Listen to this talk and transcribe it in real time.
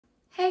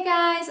Hey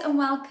guys, and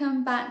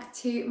welcome back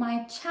to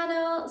my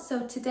channel.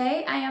 So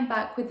today I am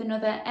back with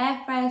another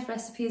air fryers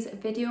recipes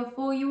video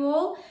for you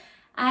all.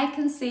 I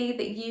can see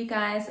that you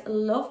guys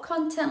love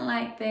content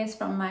like this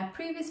from my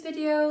previous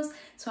videos,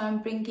 so I'm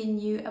bringing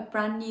you a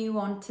brand new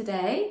one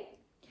today.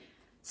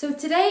 So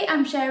today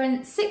I'm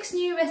sharing 6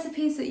 new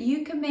recipes that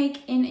you can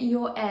make in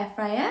your air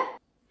fryer.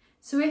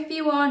 So if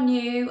you are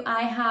new,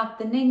 I have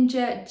the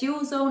Ninja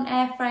dual zone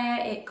air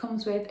fryer. It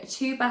comes with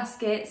 2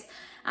 baskets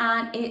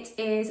and it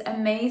is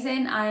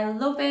amazing. I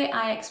love it.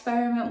 I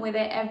experiment with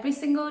it every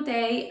single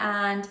day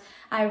and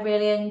I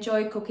really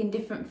enjoy cooking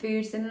different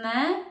foods in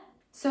there.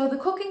 So the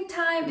cooking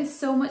time is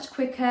so much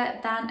quicker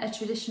than a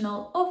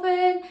traditional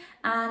oven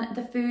and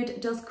the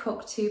food does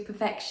cook to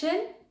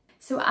perfection.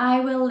 So I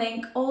will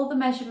link all the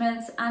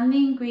measurements and the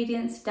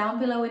ingredients down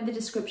below in the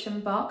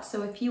description box.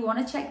 So if you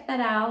want to check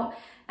that out,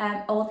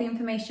 all the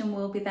information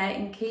will be there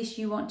in case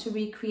you want to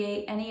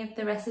recreate any of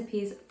the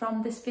recipes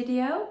from this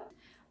video.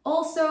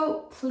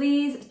 Also,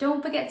 please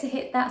don't forget to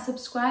hit that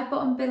subscribe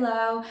button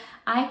below.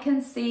 I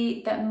can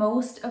see that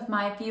most of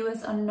my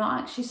viewers are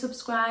not actually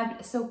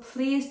subscribed, so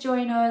please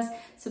join us,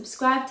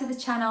 subscribe to the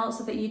channel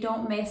so that you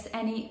don't miss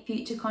any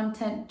future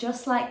content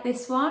just like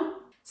this one.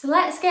 So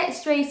let's get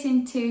straight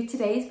into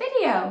today's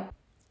video.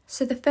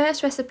 So the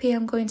first recipe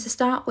I'm going to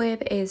start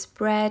with is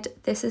bread.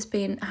 This has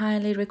been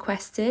highly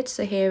requested,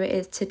 so here it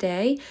is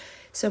today.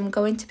 So I'm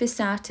going to be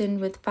starting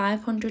with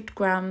 500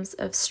 grams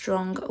of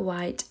strong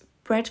white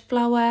bread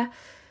flour.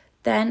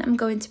 Then I'm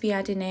going to be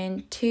adding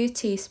in 2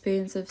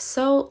 teaspoons of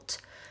salt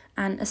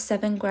and a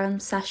 7-gram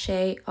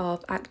sachet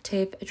of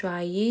active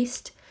dry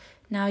yeast.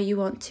 Now you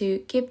want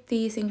to give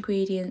these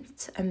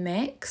ingredients a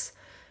mix.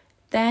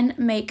 Then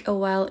make a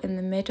well in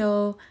the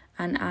middle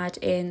and add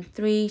in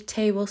 3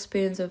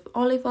 tablespoons of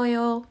olive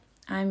oil.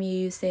 I'm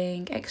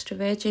using extra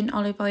virgin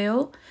olive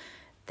oil.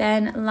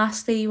 Then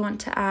lastly you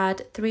want to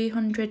add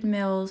 300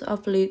 ml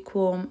of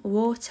lukewarm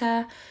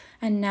water.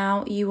 And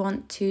now you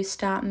want to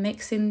start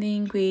mixing the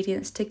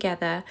ingredients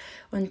together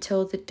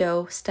until the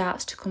dough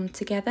starts to come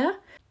together.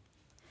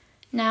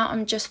 Now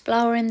I'm just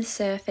flouring the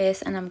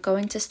surface and I'm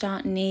going to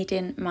start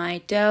kneading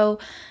my dough.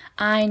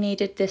 I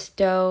kneaded this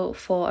dough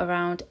for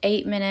around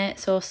 8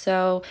 minutes or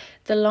so.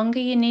 The longer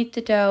you knead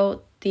the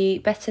dough, the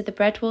better the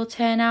bread will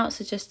turn out,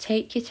 so just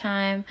take your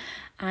time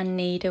and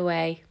knead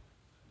away.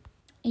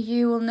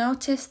 You will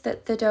notice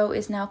that the dough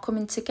is now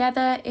coming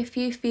together. If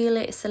you feel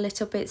it's a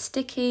little bit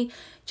sticky,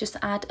 just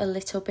add a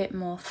little bit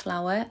more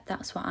flour.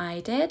 That's what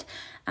I did,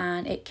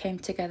 and it came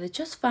together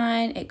just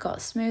fine. It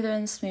got smoother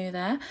and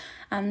smoother,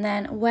 and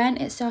then when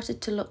it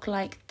started to look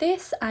like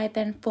this, I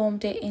then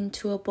formed it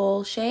into a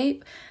ball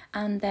shape,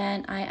 and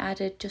then I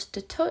added just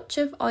a touch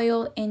of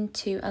oil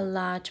into a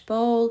large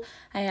bowl.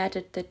 I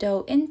added the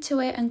dough into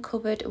it and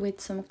covered with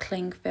some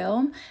cling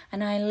film,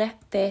 and I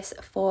left this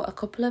for a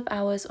couple of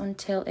hours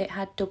until it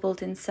had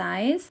doubled in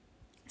size.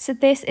 So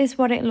this is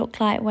what it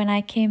looked like when I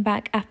came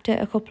back after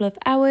a couple of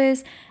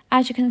hours.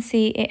 As you can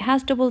see, it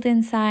has doubled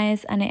in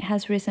size and it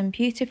has risen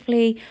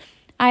beautifully.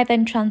 I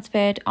then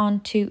transferred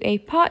onto a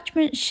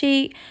parchment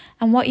sheet,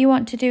 and what you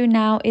want to do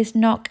now is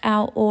knock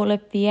out all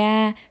of the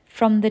air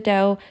from the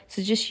dough.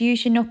 So just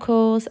use your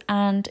knuckles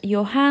and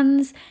your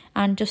hands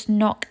and just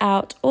knock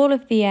out all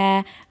of the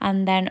air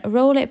and then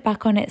roll it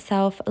back on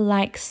itself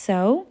like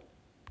so.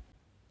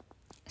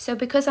 So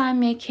because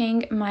I'm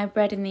making my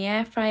bread in the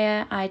air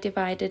fryer, I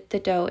divided the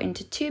dough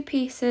into 2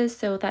 pieces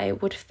so that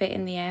it would fit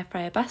in the air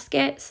fryer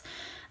baskets.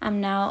 I'm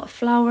now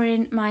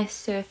flouring my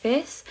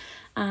surface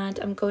and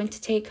I'm going to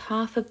take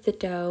half of the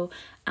dough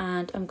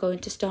and I'm going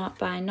to start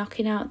by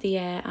knocking out the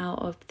air out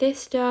of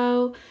this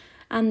dough,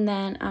 and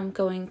then I'm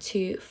going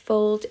to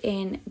fold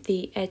in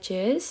the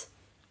edges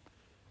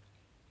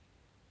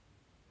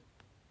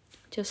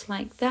just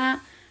like that,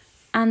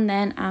 and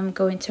then I'm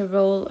going to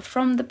roll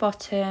from the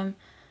bottom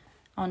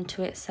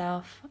onto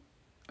itself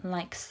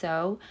like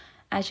so.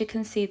 As you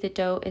can see, the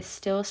dough is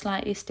still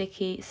slightly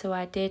sticky, so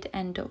I did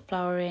end up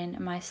flouring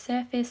my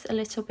surface a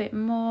little bit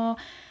more,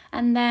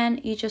 and then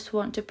you just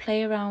want to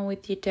play around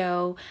with your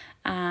dough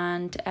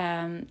and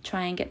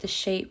try and get the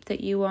shape that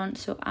you want.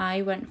 So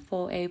I went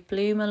for a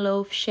bloomer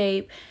loaf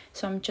shape,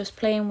 so I'm just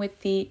playing with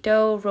the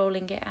dough,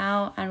 rolling it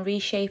out and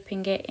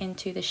reshaping it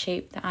into the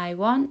shape that I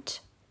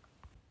want.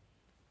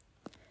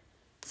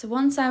 So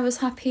once I was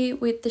happy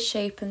with the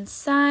shape and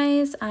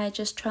size, I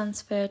just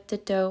transferred the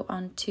dough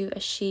onto a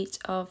sheet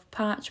of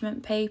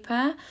parchment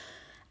paper,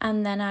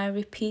 and then I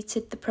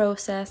repeated the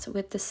process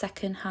with the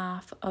second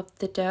half of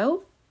the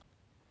dough.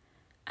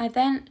 I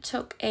then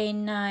took a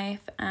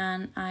knife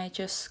and I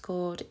just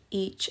scored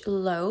each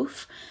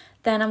loaf.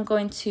 Then I'm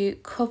going to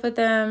cover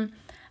them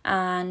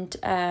and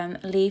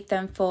leave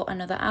them for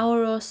another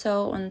hour or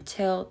so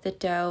until the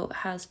dough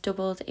has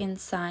doubled in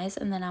size,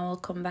 and then I will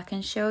come back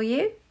and show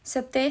you.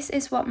 So this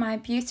is what my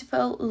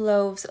beautiful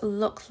loaves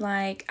look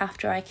like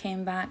after I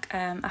came back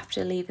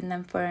after leaving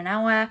them for an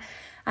hour.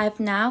 I've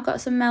now got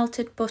some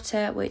melted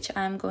butter which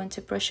I'm going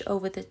to brush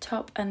over the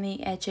top and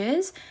the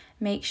edges.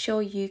 Make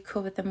sure you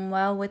cover them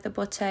well with the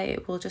butter,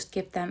 it will just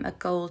give them a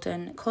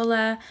golden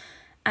colour.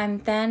 I'm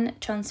then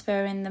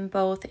transferring them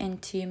both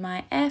into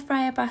my air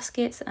fryer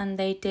baskets, and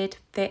they did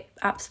fit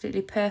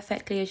absolutely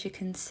perfectly, as you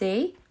can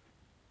see.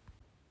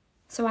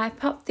 So I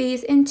popped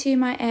these into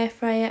my air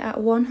fryer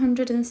at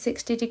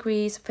 160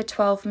 degrees for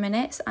 12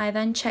 minutes. I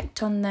then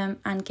checked on them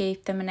and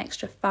gave them an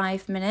extra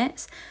 5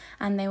 minutes,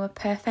 and they were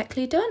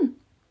perfectly done.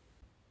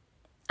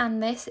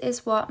 And this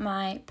is what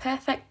my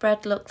perfect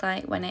bread looked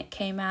like when it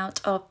came out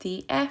of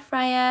the air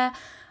fryer.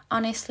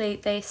 Honestly,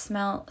 they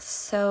smell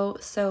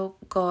so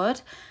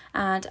good,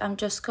 and I'm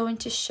just going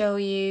to show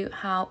you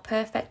how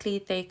perfectly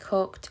they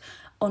cooked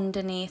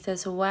underneath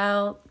as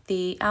well.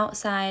 The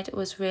outside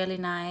was really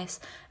nice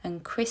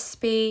and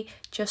crispy,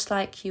 just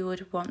like you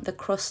would want the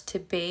crust to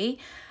be.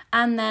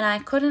 And then I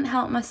couldn't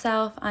help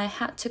myself, I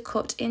had to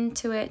cut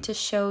into it to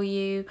show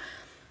you.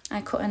 I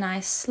cut a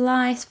nice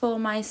slice for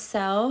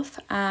myself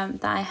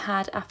that I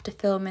had after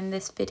filming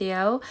this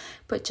video,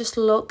 but just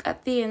look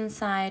at the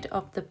inside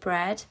of the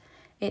bread.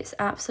 It's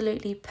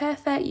absolutely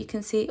perfect. You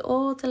can see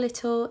all the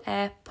little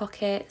air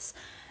pockets.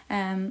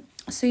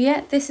 So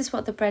yeah, this is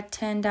what the bread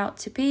turned out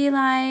to be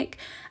like.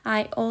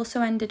 I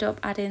also ended up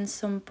adding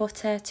some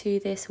butter to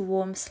this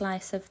warm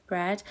slice of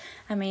bread.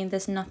 I mean,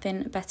 there's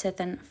nothing better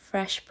than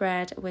fresh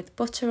bread with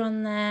butter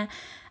on there.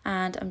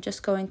 And I'm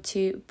just going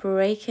to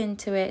break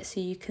into it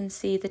so you can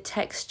see the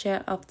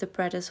texture of the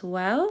bread as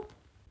well.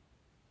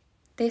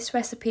 This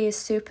recipe is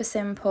super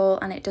simple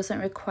and it doesn't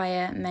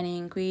require many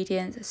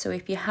ingredients. So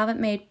if you haven't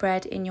made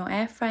bread in your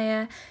air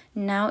fryer,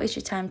 now is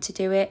your time to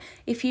do it.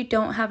 If you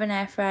don't have an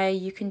air fryer,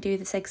 you can do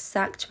this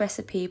exact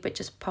recipe but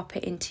just pop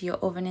it into your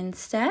oven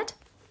instead.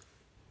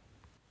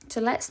 So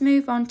let's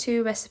move on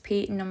to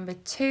recipe number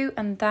 2,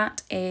 and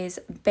that is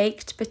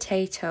baked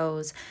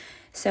potatoes.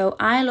 So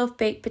I love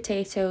baked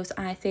potatoes.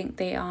 I think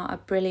they are a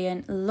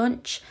brilliant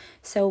lunch.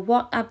 So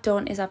what I've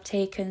done is I've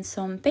taken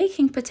some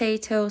baking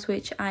potatoes,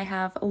 which I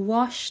have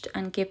washed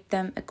and give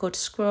them a good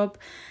scrub.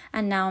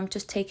 And now I'm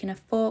just taking a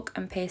fork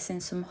and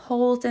pasting some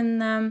holes in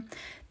them.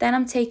 Then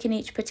I'm taking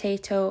each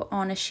potato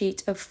on a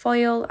sheet of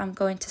foil. I'm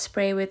going to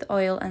spray with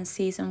oil and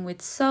season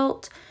with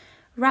salt.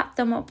 Wrap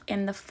them up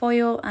in the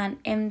foil, and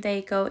in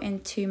they go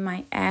into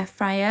my air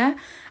fryer.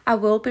 I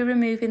will be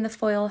removing the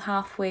foil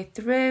halfway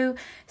through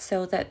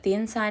so that the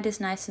inside is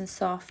nice and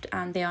soft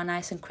and they are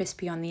nice and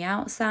crispy on the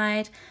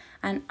outside.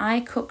 And I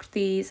cooked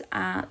these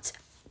at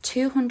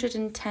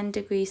 210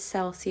 degrees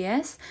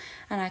Celsius,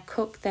 and I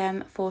cooked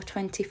them for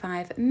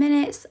 25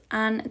 minutes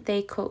and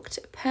they cooked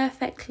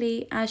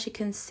perfectly. As you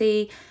can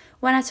see,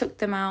 when I took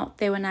them out,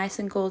 they were nice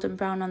and golden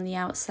brown on the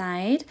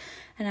outside.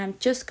 And I'm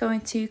just going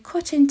to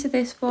cut into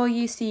this for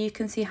you so you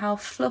can see how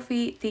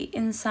fluffy the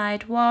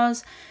inside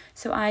was.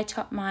 So I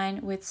topped mine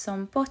with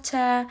some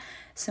butter,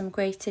 some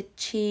grated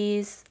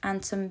cheese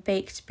and some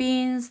baked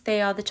beans.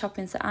 They are the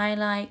toppings that I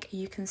like.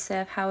 You can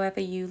serve however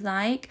you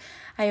like.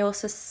 I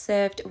also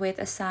served with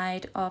a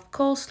side of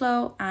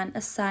coleslaw and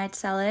a side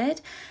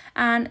salad.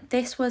 And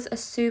this was a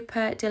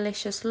super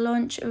delicious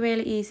lunch,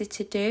 really easy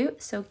to do.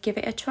 So give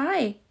it a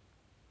try.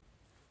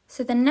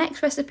 So the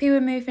next recipe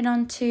we're moving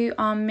on to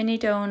are mini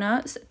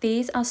donuts.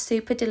 These are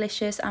super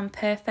delicious and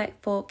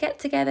perfect for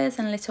get-togethers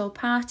and little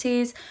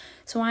parties.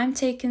 So I'm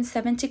taking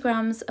 70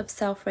 grams of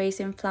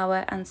self-raising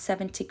flour and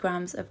 70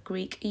 grams of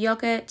Greek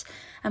yogurt.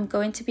 I'm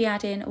going to be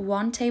adding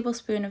 1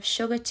 tablespoon of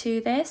sugar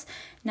to this.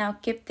 Now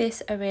give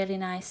this a really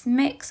nice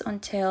mix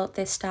until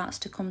this starts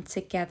to come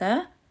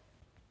together.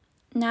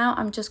 Now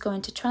I'm just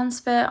going to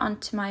transfer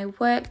onto my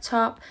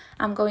worktop.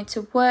 I'm going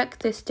to work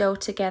this dough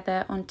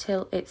together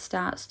until it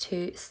starts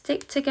to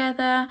stick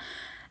together.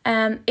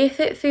 If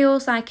it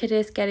feels like it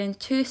is getting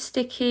too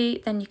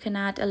sticky, then you can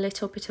add a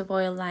little bit of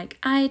oil like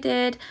I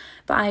did.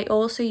 But I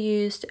also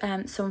used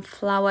some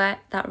flour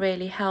that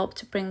really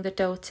helped bring the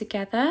dough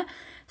together.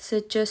 So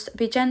just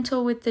be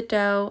gentle with the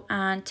dough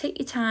and take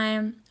your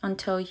time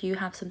until you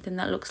have something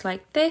that looks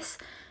like this.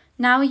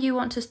 Now you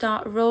want to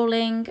start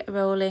rolling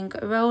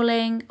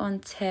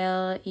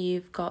until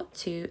you've got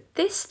to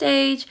this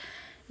stage.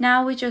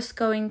 Now we're just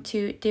going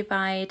to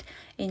divide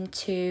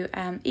into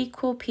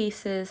equal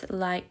pieces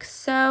like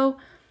so.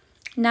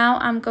 Now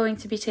I'm going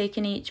to be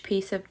taking each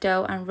piece of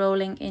dough and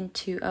rolling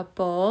into a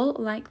ball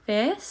like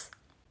this.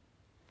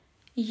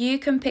 You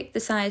can pick the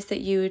size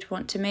that you would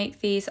want to make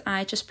these.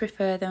 I just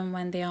prefer them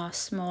when they are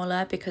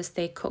smaller because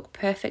they cook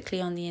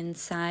perfectly on the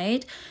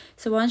inside.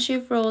 So once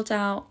you've rolled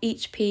out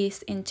each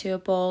piece into a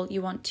ball,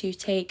 you want to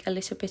take a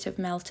little bit of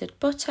melted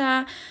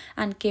butter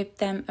and give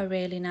them a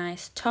really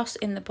nice toss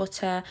in the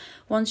butter.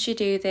 Once you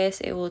do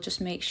this, it will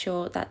just make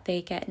sure that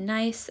they get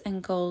nice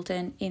and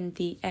golden in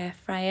the air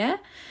fryer.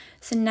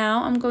 So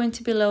now I'm going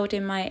to be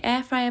loading my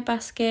air fryer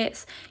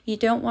baskets. You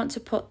don't want to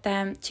put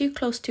them too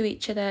close to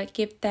each other,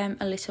 give them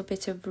a little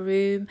bit of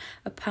room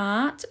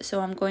apart.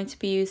 So I'm going to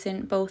be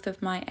using both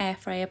of my air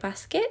fryer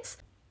baskets.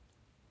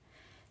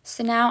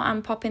 So now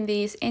I'm popping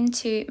these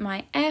into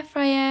my air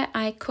fryer.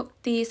 I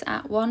cooked these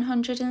at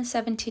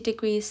 170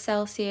 degrees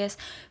Celsius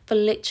for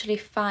literally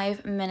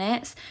 5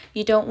 minutes.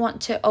 You don't want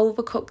to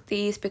overcook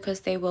these because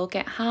they will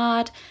get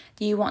hard.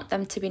 You want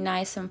them to be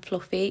nice and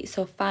fluffy.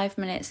 So 5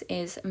 minutes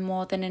is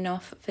more than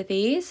enough for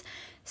these.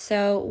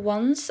 So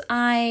once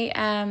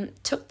I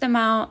took them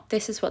out,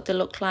 this is what they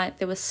look like.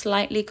 They were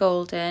slightly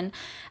golden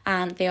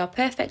and they are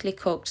perfectly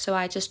cooked. So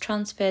I just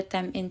transferred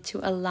them into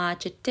a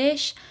larger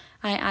dish.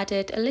 I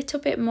added a little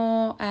bit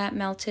more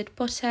melted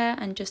butter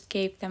and just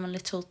gave them a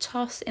little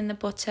toss in the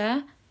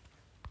butter.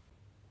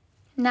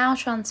 Now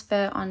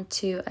transfer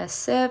onto a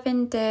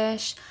serving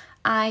dish.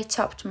 I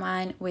topped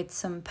mine with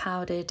some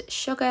powdered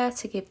sugar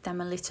to give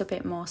them a little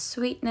bit more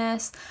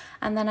sweetness,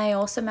 and then I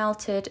also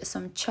melted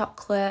some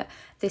chocolate.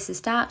 This is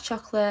dark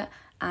chocolate,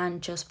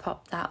 and just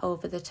popped that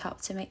over the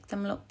top to make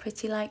them look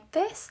pretty like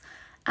this.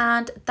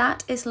 And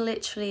that is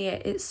literally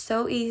it. It's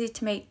so easy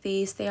to make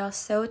these. They are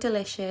so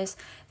delicious.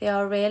 They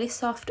are really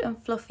soft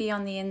and fluffy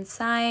on the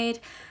inside,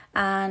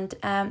 and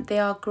they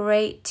are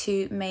great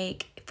to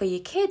make for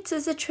your kids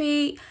as a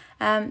treat.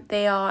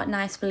 They are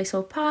nice for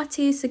little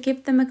parties, so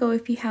give them a go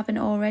if you haven't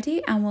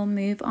already, and we'll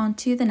move on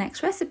to the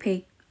next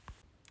recipe.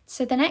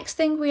 So the next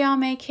thing we are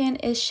making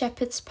is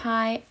shepherd's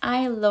pie.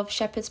 I love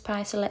shepherd's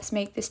pie, so let's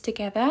make this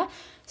together.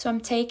 So I'm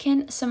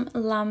taking some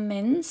lamb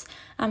mince.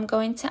 I'm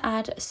going to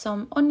add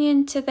some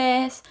onion to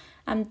this.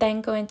 I'm then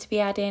going to be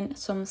adding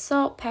some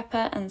salt,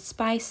 pepper and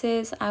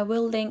spices. I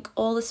will link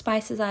all the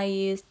spices I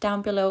use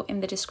down below in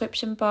the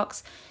description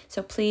box,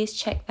 so please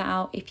check that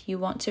out if you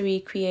want to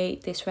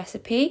recreate this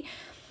recipe.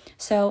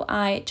 So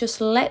I just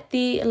let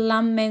the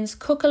lamb mince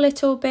cook a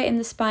little bit in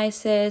the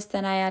spices.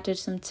 Then I added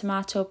some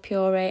tomato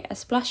puree, a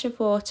splash of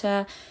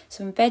water,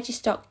 some veggie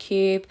stock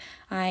cube.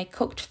 I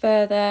cooked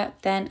further.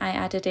 Then I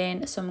added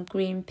in some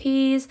green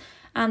peas,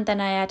 and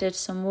then I added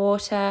some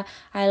water.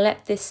 I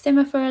let this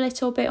simmer for a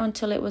little bit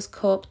until it was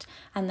cooked,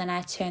 and then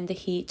I turned the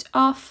heat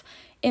off.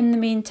 In the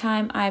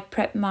meantime, I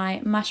prepped my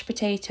mashed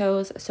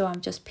potatoes. So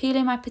I'm just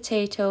peeling my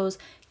potatoes,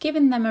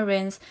 giving them a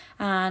rinse,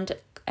 and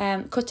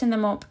cutting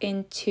them up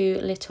into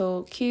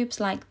little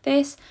cubes like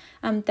this.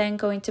 I'm then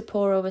going to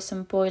pour over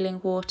some boiling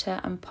water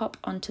and pop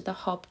onto the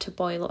hob to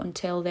boil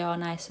until they are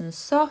nice and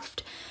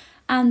soft.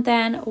 And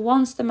then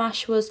once the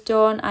mash was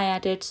done, I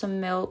added some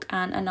milk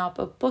and a knob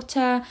of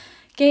butter,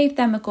 gave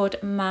them a good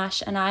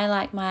mash, and I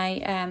like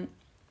my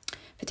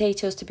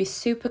potatoes to be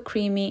super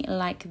creamy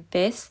like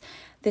this.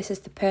 This is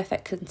the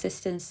perfect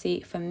consistency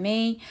for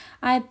me.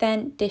 I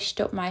then dished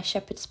up my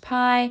shepherd's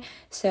pie.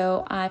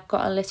 So I've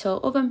got a little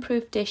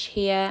oven-proof dish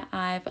here.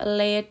 I've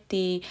layered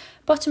the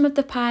bottom of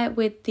the pie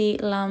with the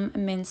lamb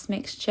mince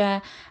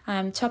mixture.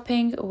 I'm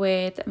topping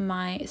with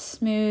my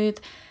smooth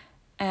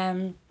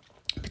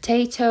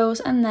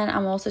potatoes, and then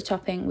I'm also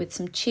topping with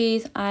some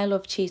cheese. I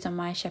love cheese on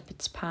my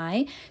shepherd's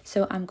pie,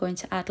 so I'm going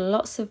to add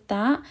lots of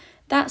that.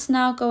 That's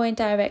now going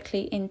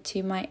directly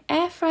into my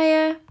air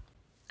fryer.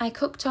 I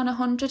cooked on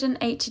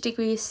 180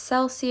 degrees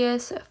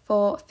Celsius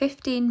for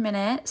 15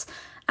 minutes,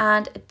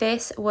 and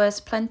this was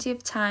plenty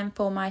of time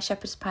for my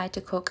shepherd's pie to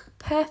cook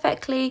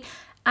perfectly.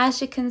 As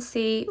you can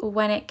see,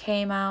 when it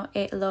came out,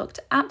 it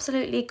looked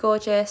absolutely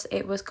gorgeous.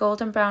 It was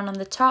golden brown on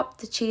the top,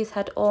 the cheese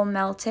had all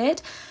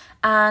melted,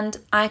 and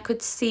I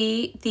could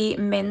see the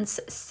mince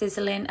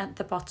sizzling at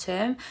the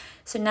bottom.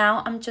 So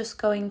now I'm just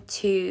going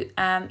to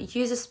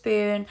use a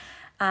spoon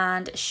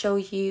and show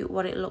you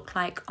what it looked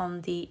like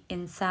on the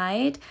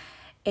inside.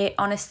 It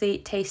honestly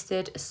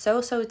tasted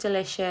so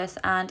delicious,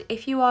 and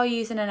if you are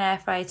using an air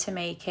fryer to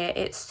make it,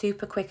 it's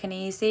super quick and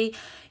easy.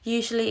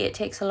 Usually it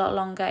takes a lot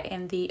longer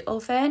in the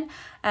oven.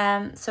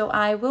 So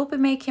I will be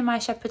making my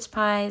shepherd's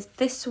pies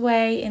this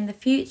way in the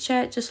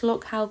future. Just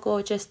look how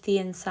gorgeous the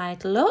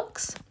inside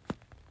looks.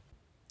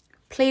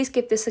 Please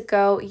give this a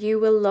go, you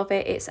will love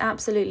it. It's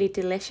absolutely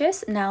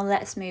delicious. Now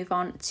let's move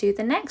on to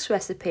the next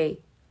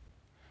recipe.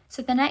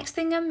 So the next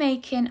thing I'm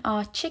making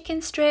are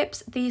chicken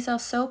strips. These are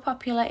so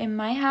popular in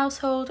my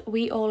household.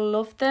 We all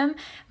love them.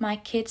 My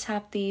kids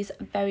have these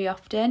very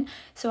often.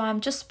 So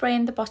I'm just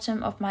spraying the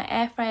bottom of my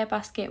air fryer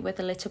basket with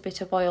a little bit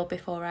of oil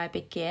before I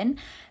begin.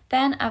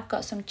 Then I've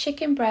got some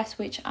chicken breast,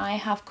 which I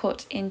have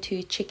cut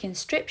into chicken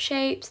strip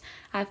shapes.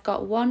 I've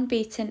got 1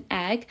 beaten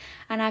egg,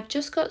 and I've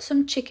just got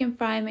some chicken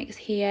fry mix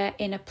here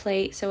in a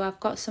plate. So I've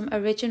got some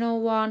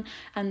original one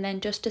and then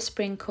just a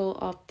sprinkle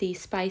of the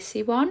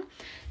spicy one.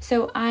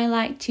 So I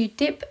like to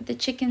dip the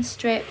chicken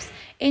strips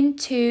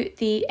into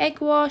the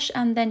egg wash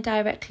and then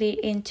directly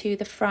into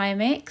the fry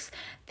mix.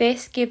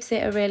 This gives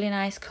it a really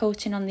nice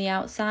coating on the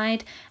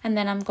outside, and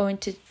then I'm going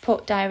to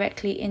put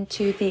directly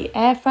into the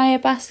air fryer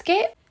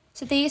basket.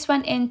 So these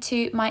went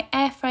into my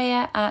air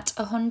fryer at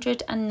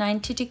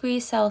 190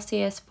 degrees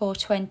Celsius for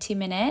 20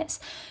 minutes.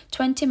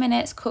 20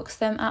 minutes cooks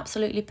them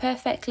absolutely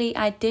perfectly.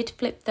 I did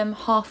flip them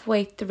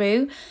halfway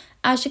through.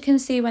 As you can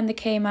see, when they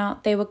came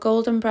out, they were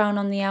golden brown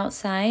on the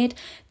outside.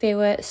 They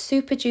were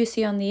super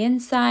juicy on the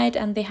inside,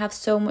 and they have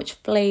so much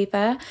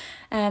flavour.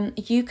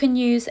 You can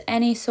use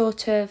any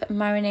sort of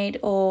marinade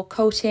or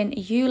coating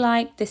you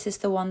like. This is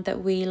the one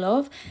that we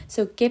love.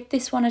 So give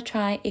this one a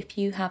try if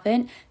you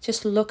haven't.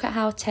 Just look at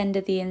how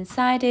tender the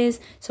inside is.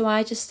 So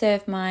I just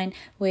served mine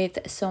with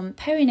some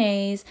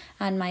puree,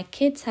 and my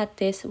kids had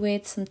this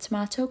with some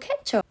tomato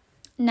ketchup.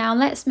 Now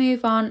let's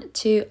move on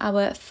to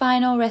our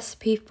final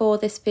recipe for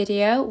this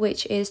video,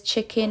 which is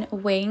chicken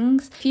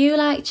wings. If you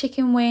like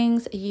chicken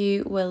wings,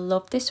 you will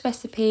love this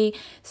recipe.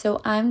 So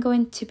I'm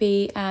going to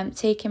be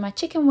taking my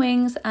chicken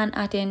wings and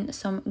adding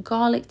some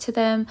garlic to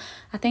them.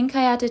 I think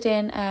I added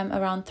in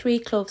around 3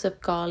 cloves of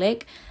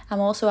garlic. I'm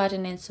also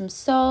adding in some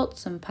salt,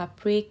 some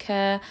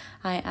paprika,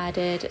 I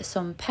added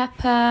some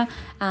pepper,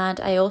 and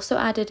I also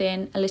added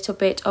in a little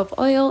bit of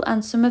oil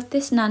and some of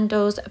this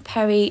Nando's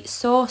puree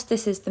sauce.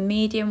 This is the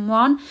medium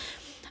one.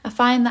 I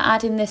find that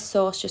adding this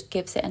sauce just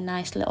gives it a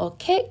nice little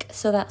kick,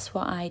 so that's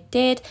what I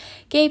did.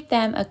 Gave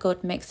them a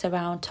good mix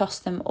around,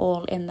 tossed them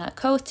all in that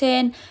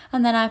coating,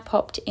 and then I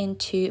popped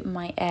into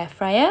my air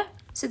fryer.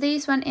 So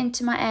these went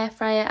into my air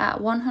fryer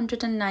at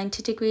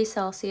 190 degrees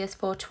Celsius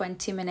for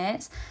 20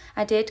 minutes.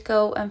 I did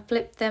go and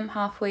flip them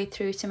halfway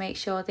through to make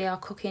sure they are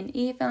cooking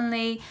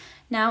evenly.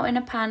 Now in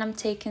a pan I'm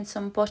taking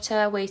some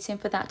butter, waiting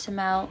for that to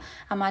melt.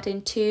 I'm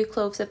adding 2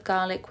 cloves of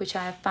garlic, which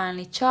I have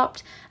finely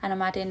chopped, and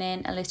I'm adding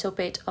in a little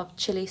bit of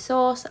chili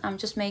sauce. I'm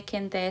just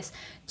making this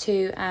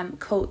to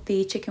coat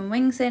the chicken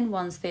wings in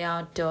once they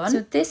are done.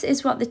 So this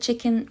is what the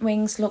chicken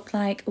wings look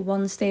like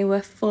once they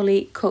were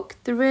fully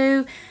cooked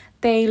through.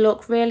 They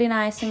look really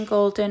nice and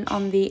golden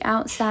on the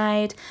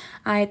outside.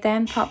 I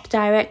then popped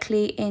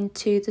directly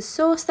into the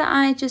sauce that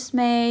I just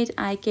made.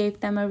 I gave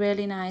them a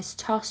really nice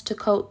toss to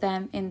coat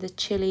them in the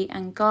chili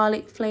and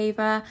garlic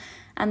flavour.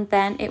 And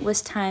then it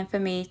was time for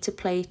me to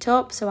plate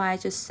up. So I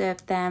just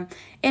served them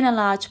in a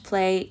large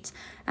plate.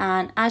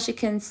 And as you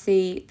can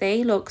see,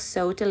 they look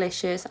so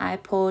delicious. I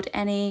poured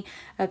any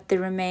of the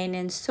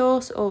remaining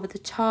sauce over the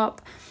top.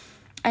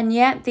 And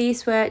yet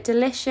these were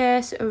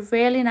delicious, a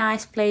really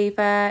nice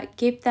flavour.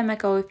 Give them a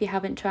go if you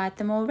haven't tried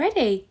them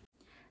already.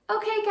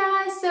 Okay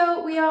guys,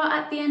 so we are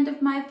at the end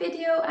of my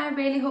video. I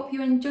really hope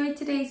you enjoyed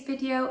today's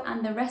video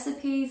and the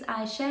recipes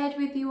I shared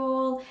with you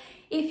all.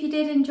 If you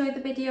did enjoy the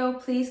video,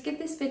 please give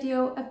this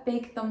video a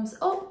big thumbs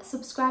up,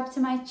 subscribe to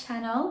my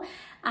channel,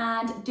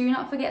 and do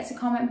not forget to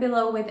comment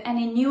below with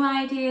any new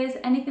ideas,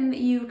 anything that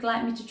you would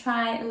like me to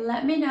try,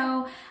 let me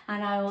know,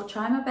 and I will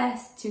try my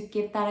best to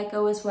give that a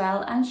go as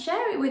well and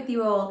share it with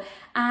you all.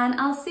 And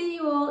I'll see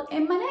you all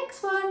in my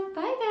next one.